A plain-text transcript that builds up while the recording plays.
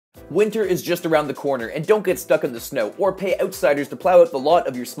Winter is just around the corner, and don't get stuck in the snow or pay outsiders to plow out the lot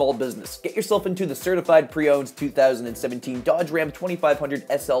of your small business. Get yourself into the certified pre-owned 2017 Dodge Ram 2500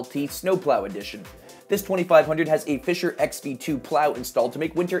 SLT Snowplow Edition. This 2500 has a Fisher XV2 plow installed to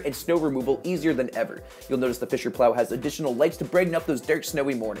make winter and snow removal easier than ever. You'll notice the Fisher plow has additional lights to brighten up those dark,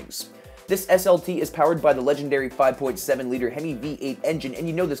 snowy mornings. This SLT is powered by the legendary 5.7-liter Hemi V8 engine, and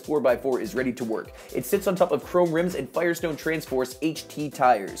you know this 4x4 is ready to work. It sits on top of chrome rims and Firestone Transforce HT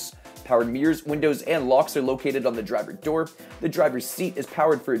tires. Powered mirrors, windows, and locks are located on the driver's door. The driver's seat is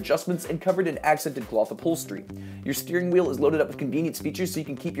powered for adjustments and covered in accented cloth upholstery. Your steering wheel is loaded up with convenience features so you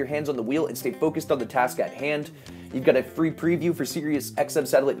can keep your hands on the wheel and stay focused on the task at hand. You've got a free preview for Sirius XM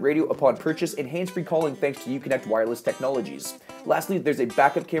satellite radio upon purchase and hands-free calling thanks to Uconnect wireless technologies. Lastly, there's a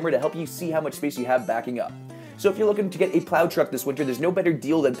backup camera to help you see how much space you have backing up. So if you're looking to get a plow truck this winter, there's no better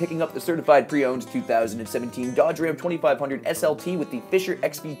deal than picking up the certified pre-owned 2017 Dodge Ram 2500 SLT with the Fisher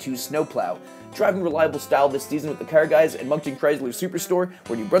XV2 Snowplow. Driving reliable style this season with the Car Guys and Moncton Chrysler Superstore,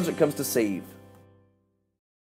 where New Brunswick comes to save.